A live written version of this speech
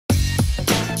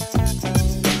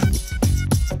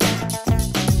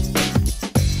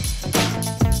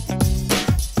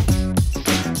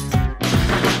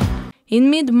In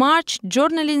mid-March,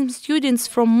 journalism students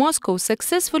from Moscow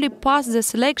successfully passed the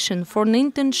selection for an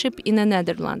internship in the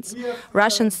Netherlands.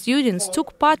 Russian students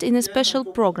took part in a special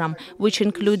program, which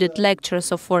included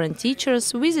lectures of foreign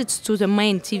teachers, visits to the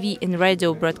main TV and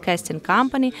radio broadcasting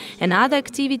company, and other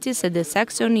activities at the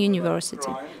Saxion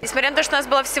University. Despite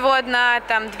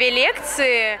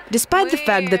the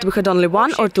fact that we had only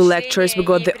 1 or 2 lectures, we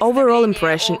got the overall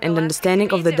impression and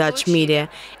understanding of the Dutch media.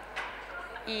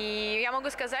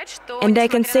 And I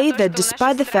can say that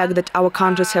despite the fact that our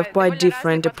countries have quite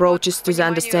different approaches to the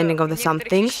understanding of some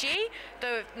things,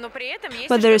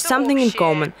 but there is something in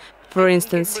common. For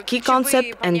instance, key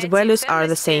concept and values are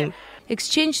the same.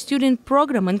 Exchange student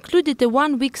program included a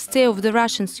 1-week stay of the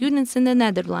Russian students in the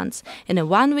Netherlands and a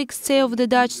 1-week stay of the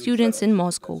Dutch students in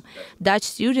Moscow. Dutch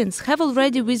students have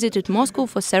already visited Moscow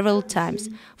for several times.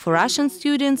 For Russian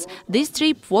students, this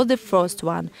trip was the first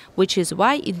one, which is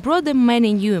why it brought them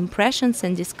many new impressions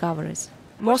and discoveries.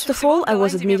 Most of all, I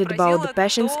was admitted about the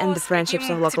passions and the friendships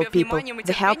of local people.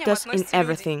 They helped us in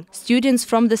everything. Students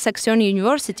from the Saxion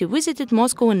University visited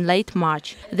Moscow in late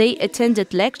March. They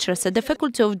attended lectures at the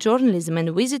Faculty of Journalism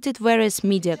and visited various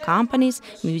media companies,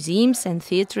 museums and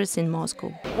theaters in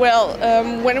Moscow. Well,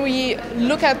 when we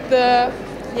look at the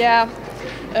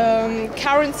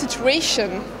current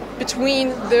situation between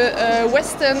the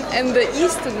Western and the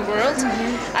Eastern world,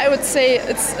 I would say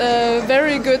it's a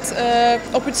very good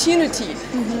opportunity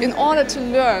in order to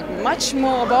learn much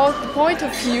more about the point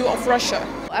of view of Russia.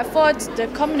 I thought the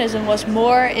communism was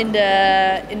more in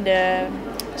the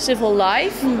civil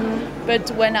life,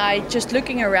 but when I just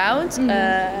looking around,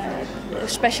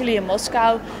 especially in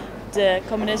Moscow, the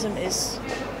communism is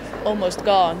almost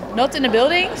gone. Not in the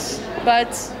buildings, but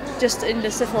just in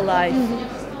the civil life.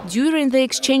 During the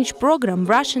exchange program,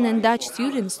 Russian and Dutch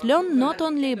students learned not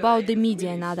only about the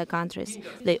media in other countries,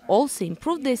 they also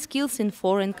improved their skills in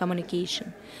foreign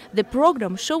communication. The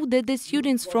program showed that the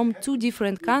students from 2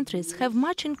 different countries have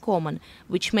much in common,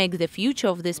 which makes the future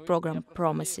of this program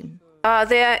promising.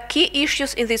 The key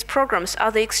issues in these programs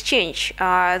are the exchange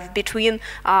between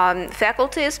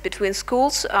faculties, between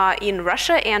schools in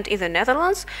Russia and in the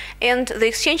Netherlands, and the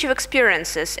exchange of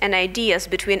experiences and ideas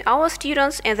between our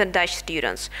students and the Dutch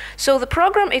students. So the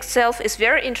program itself is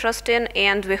very interesting,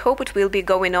 and we hope it will be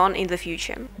going on in the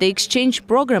future. The exchange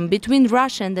program between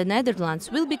Russia and the Netherlands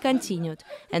will be continued,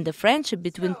 and the friendship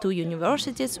between 2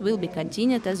 universities will be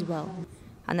continued as well.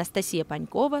 Anastasia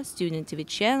Pankova, Student TV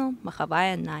Channel,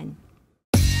 Mahavaya 9.